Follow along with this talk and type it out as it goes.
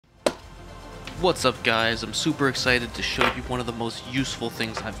What's up guys, I'm super excited to show you one of the most useful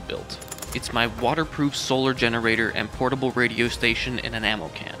things I've built. It's my waterproof solar generator and portable radio station in an ammo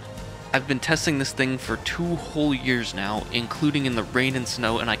can. I've been testing this thing for 2 whole years now, including in the rain and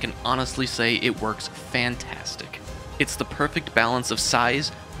snow, and I can honestly say it works fantastic. It's the perfect balance of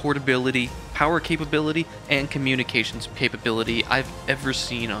size, portability, power capability, and communications capability I've ever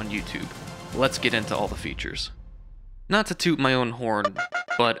seen on YouTube. Let's get into all the features. Not to toot my own horn,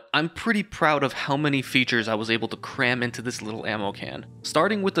 but I'm pretty proud of how many features I was able to cram into this little ammo can.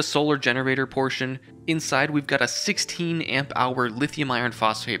 Starting with the solar generator portion, inside we've got a 16 amp hour lithium iron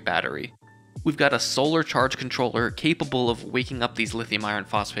phosphate battery. We've got a solar charge controller capable of waking up these lithium iron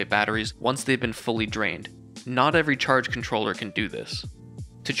phosphate batteries once they've been fully drained. Not every charge controller can do this.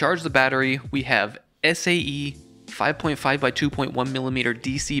 To charge the battery, we have SAE 5.5 by 2.1mm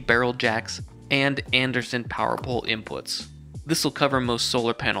DC barrel jacks and Anderson power pole inputs. This will cover most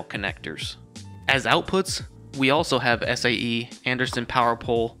solar panel connectors. As outputs, we also have SAE, Anderson power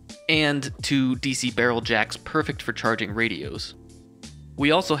pole, and 2 DC barrel jacks perfect for charging radios.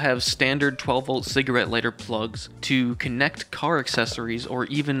 We also have standard 12-volt cigarette lighter plugs to connect car accessories or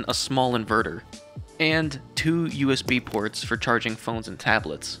even a small inverter, and 2 USB ports for charging phones and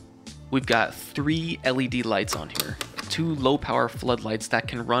tablets. We've got 3 LED lights on here, 2 low-power floodlights that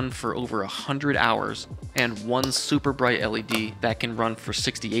can run for over 100 hours, and 1 super bright LED that can run for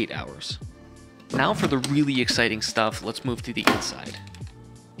 68 hours. Now for the really exciting stuff, let's move to the inside.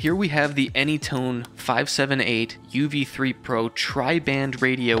 Here we have the Anytone 578 UV3 Pro tri-band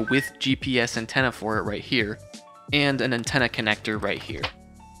radio with GPS antenna for it right here, and an antenna connector right here.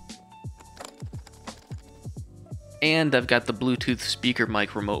 And I've got the Bluetooth speaker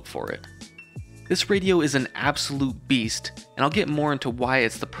mic remote for it. This radio is an absolute beast, and I'll get more into why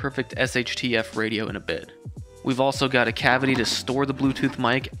it's the perfect SHTF radio in a bit. We've also got a cavity to store the Bluetooth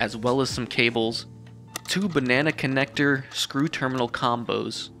mic, as well as some cables, 2 banana connector screw terminal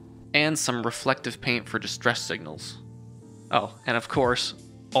combos, and some reflective paint for distress signals. Oh, and of course,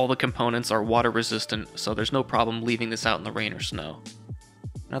 all the components are water resistant, so there's no problem leaving this out in the rain or snow.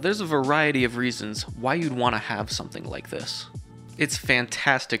 Now there's a variety of reasons why you'd want to have something like this. It's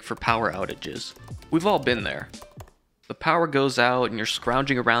fantastic for power outages. We've all been there. The power goes out and you're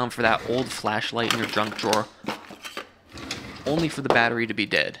scrounging around for that old flashlight in your junk drawer, only for the battery to be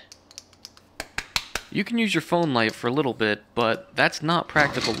dead. You can use your phone light for a little bit, but that's not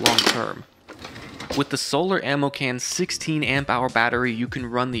practical long term. With the solar ammo can's 16 amp hour battery, you can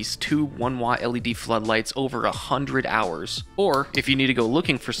run these 2 1-watt LED floodlights over 100 hours. Or, if you need to go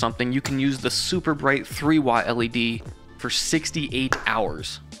looking for something, you can use the super bright 3-watt LED for 68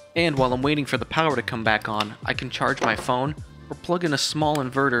 hours. And while I'm waiting for the power to come back on, I can charge my phone or plug in a small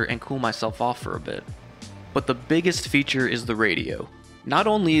inverter and cool myself off for a bit. But the biggest feature is the radio. Not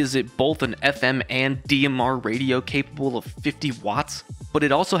only is it both an FM and DMR radio capable of 50 watts, but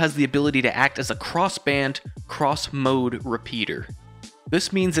it also has the ability to act as a cross-band, cross-mode repeater.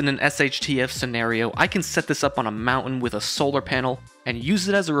 This means in an SHTF scenario, I can set this up on a mountain with a solar panel and use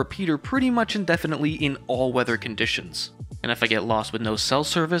it as a repeater pretty much indefinitely in all weather conditions. And if I get lost with no cell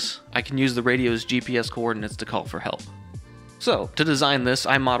service, I can use the radio's GPS coordinates to call for help. So, to design this,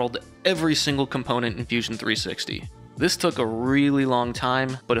 I modeled every single component in Fusion 360. This took a really long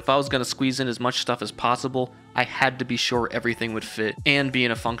time, but if I was going to squeeze in as much stuff as possible, I had to be sure everything would fit and be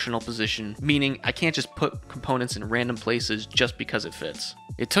in a functional position, meaning I can't just put components in random places just because it fits.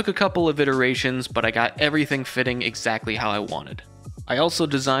 It took a couple of iterations, but I got everything fitting exactly how I wanted. I also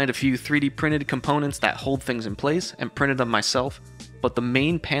designed a few 3D printed components that hold things in place and printed them myself, but the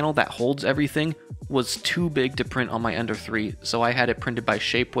main panel that holds everything was too big to print on my Ender 3, so I had it printed by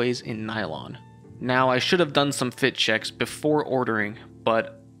Shapeways in nylon. Now, I should have done some fit checks before ordering,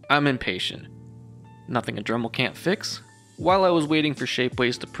 but I'm impatient. Nothing a Dremel can't fix. While I was waiting for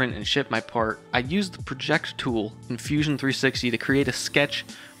Shapeways to print and ship my part, I used the project tool in Fusion 360 to create a sketch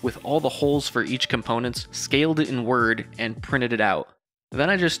with all the holes for each component, scaled it in Word, and printed it out.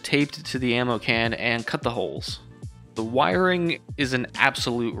 Then I just taped it to the ammo can and cut the holes. The wiring is an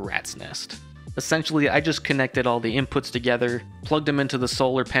absolute rat's nest. Essentially, I just connected all the inputs together, plugged them into the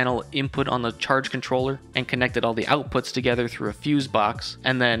solar panel input on the charge controller, and connected all the outputs together through a fuse box,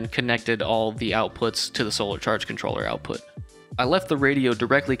 and then connected all the outputs to the solar charge controller output. I left the radio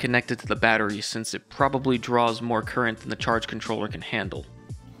directly connected to the battery since it probably draws more current than the charge controller can handle.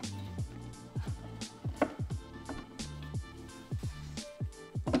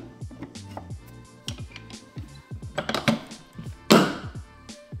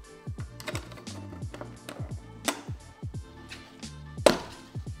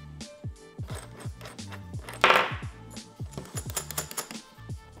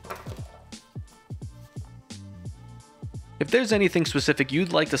 If there's anything specific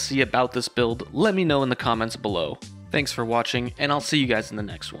you'd like to see about this build, let me know in the comments below. Thanks for watching, and I'll see you guys in the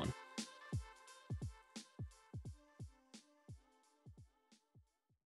next one.